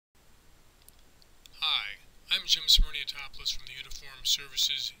I'm Jim Smyrniotopoulos from the Uniformed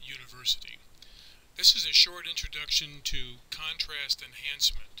Services University. This is a short introduction to contrast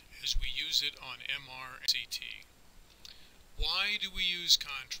enhancement as we use it on MR and CT. Why do we use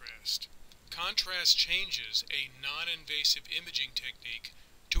contrast? Contrast changes a non-invasive imaging technique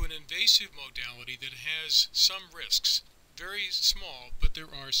to an invasive modality that has some risks. Very small, but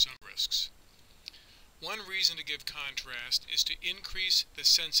there are some risks. One reason to give contrast is to increase the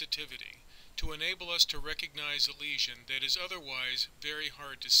sensitivity, to enable us to recognize a lesion that is otherwise very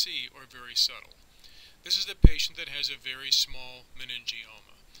hard to see or very subtle. This is the patient that has a very small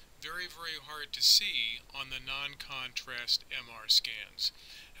meningioma, very hard to see on the non-contrast MR scans.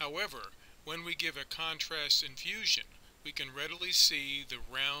 However, when we give a contrast infusion, we can readily see the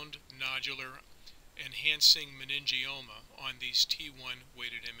round nodular enhancing meningioma on these T1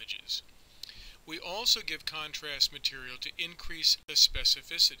 weighted images. We also give contrast material to increase the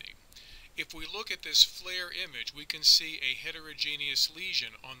specificity. If we look at this FLAIR image, we can see a heterogeneous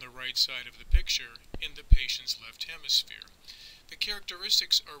lesion on the right side of the picture in the patient's left hemisphere. The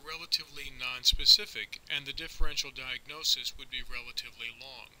characteristics are relatively nonspecific, and the differential diagnosis would be relatively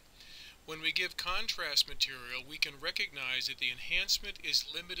long. When we give contrast material, we can recognize that the enhancement is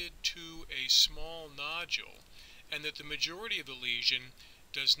limited to a small nodule, and that the majority of the lesion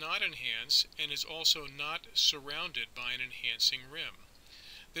does not enhance and is also not surrounded by an enhancing rim.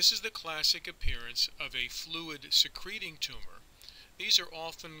 This is the classic appearance of a fluid secreting tumor. These are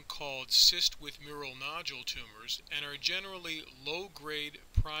often called cyst with mural nodule tumors and are generally low-grade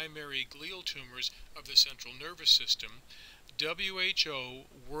primary glial tumors of the central nervous system, WHO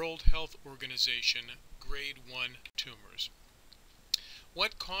World Health Organization grade 1 tumors.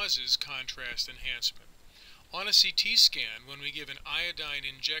 What causes contrast enhancement? On a CT scan, when we give an iodine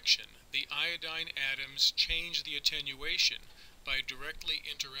injection, the iodine atoms change the attenuation by directly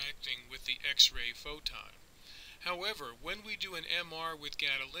interacting with the X-ray photon. However, when we do an MR with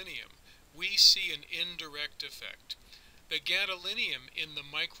gadolinium, we see an indirect effect. The gadolinium in the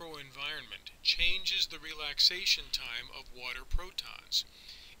microenvironment changes the relaxation time of water protons.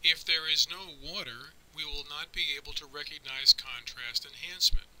 If there is no water, we will not be able to recognize contrast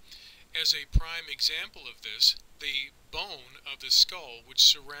enhancement. As a prime example of this, the bone of the skull, which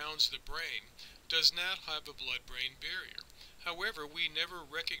surrounds the brain, does not have a blood-brain barrier. However, we never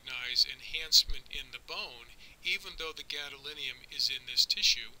recognize enhancement in the bone, even though the gadolinium is in this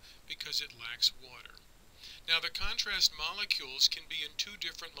tissue, because it lacks water. Now, the contrast molecules can be in two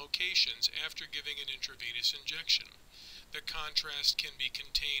different locations after giving an intravenous injection. The contrast can be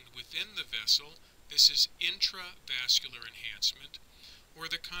contained within the vessel. This is intravascular enhancement. Or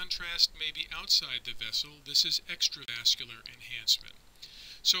the contrast may be outside the vessel. This is extravascular enhancement.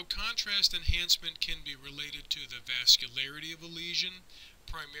 So contrast enhancement can be related to the vascularity of a lesion,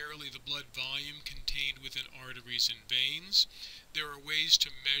 primarily the blood volume contained within arteries and veins. There are ways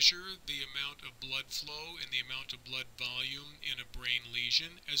to measure the amount of blood flow and the amount of blood volume in a brain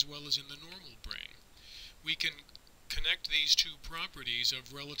lesion, as well as in the normal brain. We can connect these two properties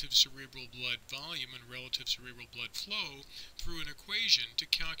of relative cerebral blood volume and relative cerebral blood flow through an equation to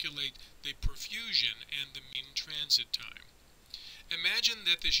calculate the perfusion and the mean transit time. Imagine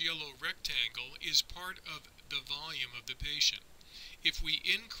that this yellow rectangle is part of the volume of the patient. If we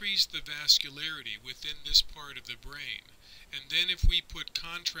increase the vascularity within this part of the brain, and then if we put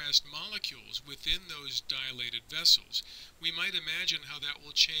contrast molecules within those dilated vessels, we might imagine how that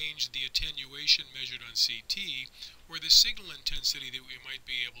will change the attenuation measured on CT, or the signal intensity that we might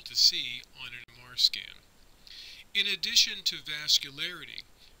be able to see on an MR scan. In addition to vascularity,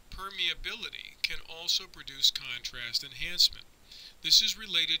 permeability can also produce contrast enhancement. This is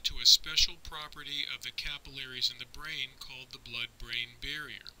related to a special property of the capillaries in the brain called the blood-brain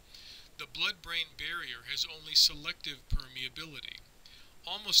barrier. The blood-brain barrier has only selective permeability.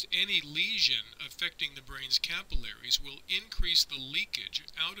 Almost any lesion affecting the brain's capillaries will increase the leakage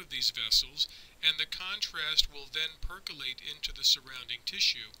out of these vessels, and the contrast will then percolate into the surrounding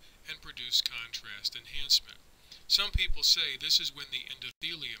tissue and produce contrast enhancement. Some people say this is when the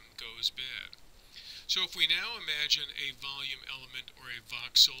endothelium goes bad. So if we now imagine a volume element or a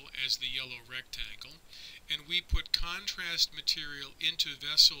voxel as the yellow rectangle, and we put contrast material into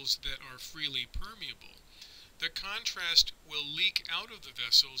vessels that are freely permeable, the contrast will leak out of the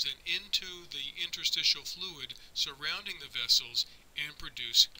vessels and into the interstitial fluid surrounding the vessels and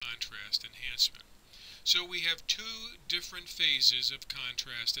produce contrast enhancement. So we have two different phases of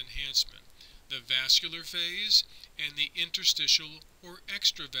contrast enhancement: the vascular phase and the interstitial or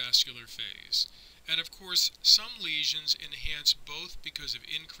extravascular phase. And of course, some lesions enhance both because of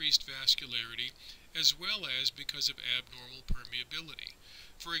increased vascularity as well as because of abnormal permeability.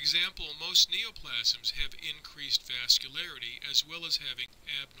 For example, most neoplasms have increased vascularity as well as having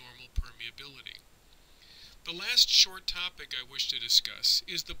abnormal permeability. The last short topic I wish to discuss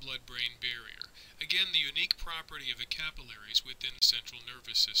is the blood-brain barrier, again the unique property of the capillaries within the central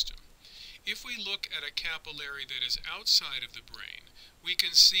nervous system. If we look at a capillary that is outside of the brain, we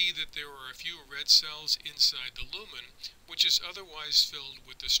can see that there are a few red cells inside the lumen, which is otherwise filled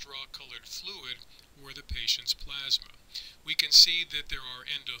with the straw-colored fluid or the patient's plasma. We can see that there are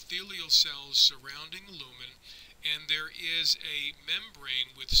endothelial cells surrounding the lumen, and there is a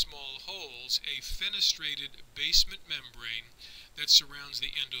membrane with small holes, a fenestrated basement membrane that surrounds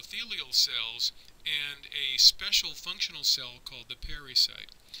the endothelial cells and a special functional cell called the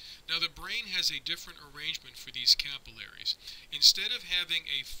pericyte. Now the brain has a different arrangement for these capillaries. Instead of having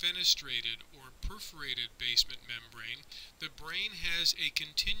a fenestrated or perforated basement membrane, the brain has a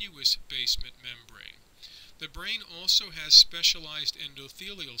continuous basement membrane. The brain also has specialized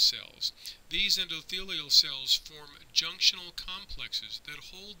endothelial cells. These endothelial cells form junctional complexes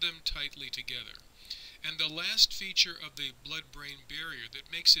that hold them tightly together. And the last feature of the blood-brain barrier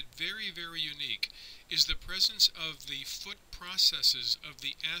that makes it very, very unique is the presence of the foot processes of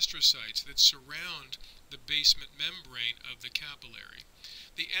the astrocytes that surround the basement membrane of the capillary.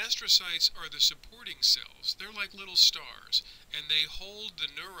 The astrocytes are the supporting cells. They're like little stars, and they hold the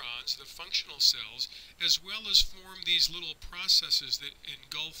neurons, the functional cells, as well as form these little processes that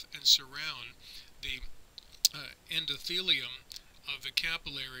engulf and surround the endothelium of the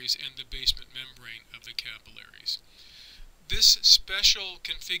capillaries and the basement membrane of the capillaries. This special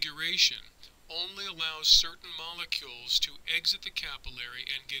configuration only allows certain molecules to exit the capillary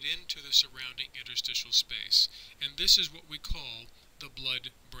and get into the surrounding interstitial space, and this is what we call the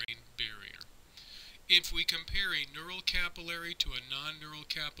blood-brain barrier. If we compare a neural capillary to a non-neural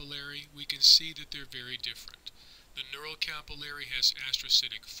capillary, we can see that they're very different. The neural capillary has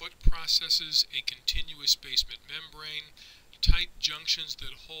astrocytic foot processes, a continuous basement membrane, tight junctions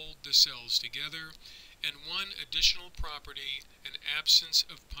that hold the cells together, and one additional property, an absence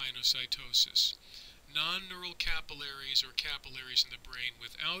of pinocytosis. Non-neural capillaries, or capillaries in the brain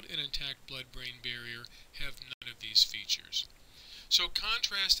without an intact blood-brain barrier, have none of these features. So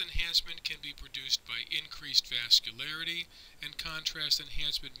contrast enhancement can be produced by increased vascularity, and contrast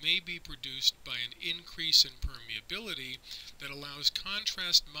enhancement may be produced by an increase in permeability that allows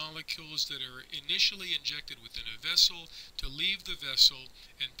contrast molecules that are initially injected within a vessel to leave the vessel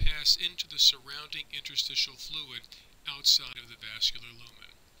and pass into the surrounding interstitial fluid outside of the vascular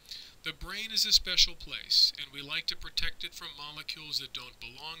lumen. The brain is a special place, and we like to protect it from molecules that don't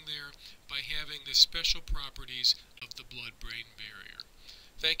belong there by having the special properties of the blood-brain barrier.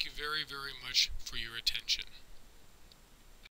 Thank you very, very much for your attention.